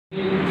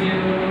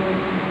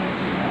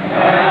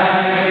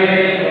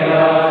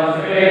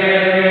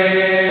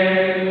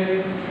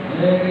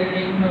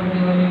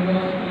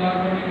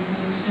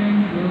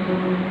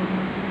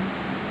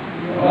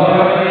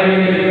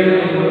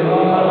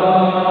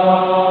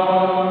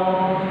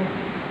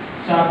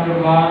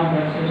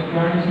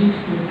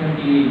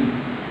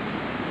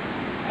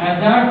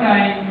that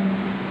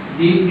time,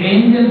 the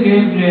angel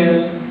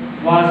Gabriel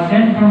was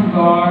sent from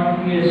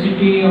God to a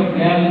city of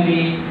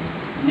Galilee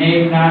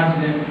named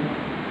Nazareth,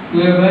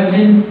 to a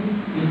virgin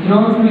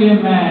betrothed to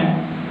a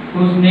man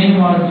whose name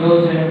was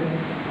Joseph,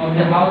 of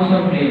the house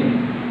of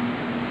David.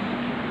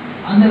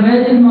 And the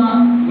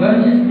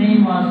virgin's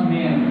name was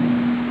Mary.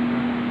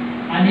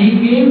 And he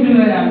came to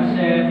her and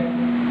said,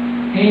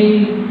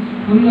 Hail,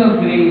 full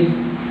of grace,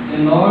 the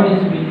Lord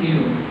is with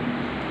you.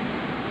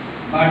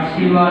 But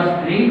she was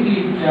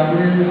greatly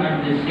troubled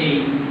at the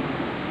saying,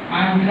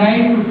 and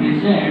tried to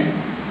discern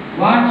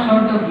what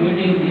sort of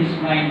wedding this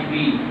might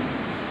be.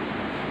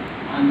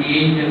 And the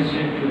angel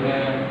said to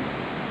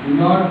her, Do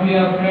not be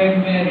afraid,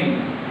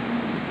 Mary,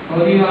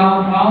 for you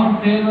have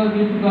found favor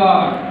with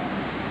God.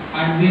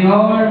 And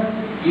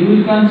behold, you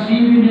will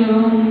conceive in your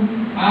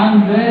womb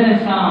and bear a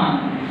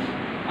son,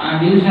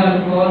 and you shall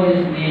call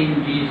his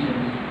name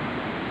Jesus.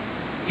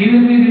 He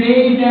will be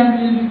great and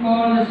will be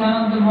called the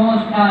Son of the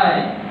Most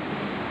High.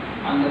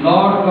 And the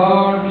Lord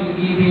God will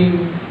give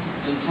him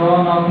the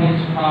throne of his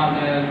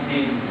father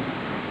David.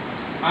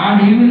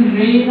 And he will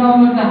reign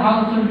over the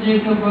house of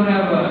Jacob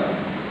forever,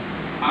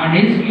 and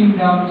his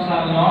kingdom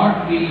shall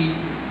not be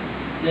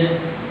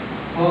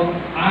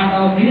and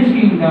of his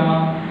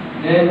kingdom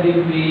there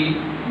will be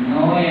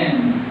no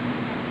end.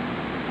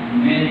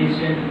 And Mary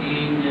said to the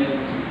angel,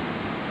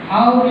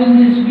 How will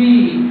this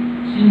be,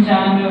 since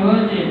I am a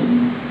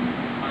virgin?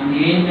 And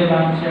the angel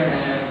answered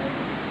her,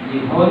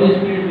 The Holy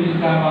Spirit will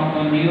come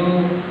upon you,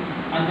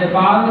 and the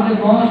power of the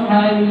Most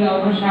High will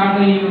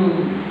overshadow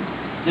you.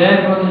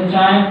 Therefore the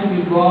child to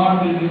be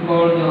born will be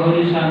called the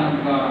Holy Son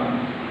of God.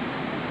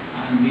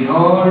 And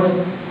behold,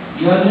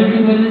 your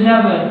little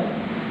Elizabeth,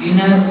 in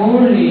her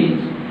old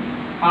age,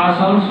 has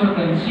also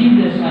conceived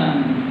a son,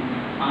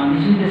 and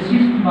this is the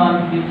 6th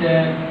month with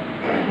her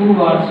who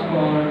was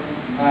called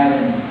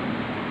barren.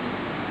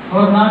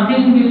 For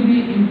nothing will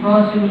be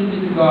impossible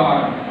with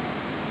God.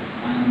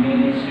 And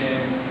Mary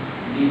said,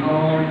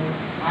 Behold,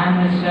 I am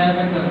the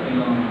servant of the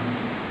Lord.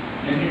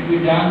 Let it be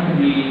done to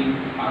me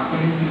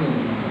according to your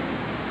word.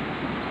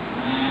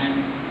 And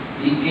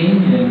the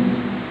angel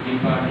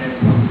departed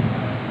from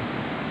her.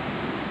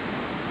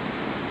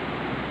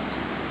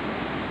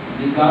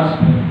 The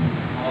Gospel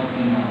of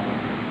the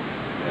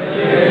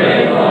Lord.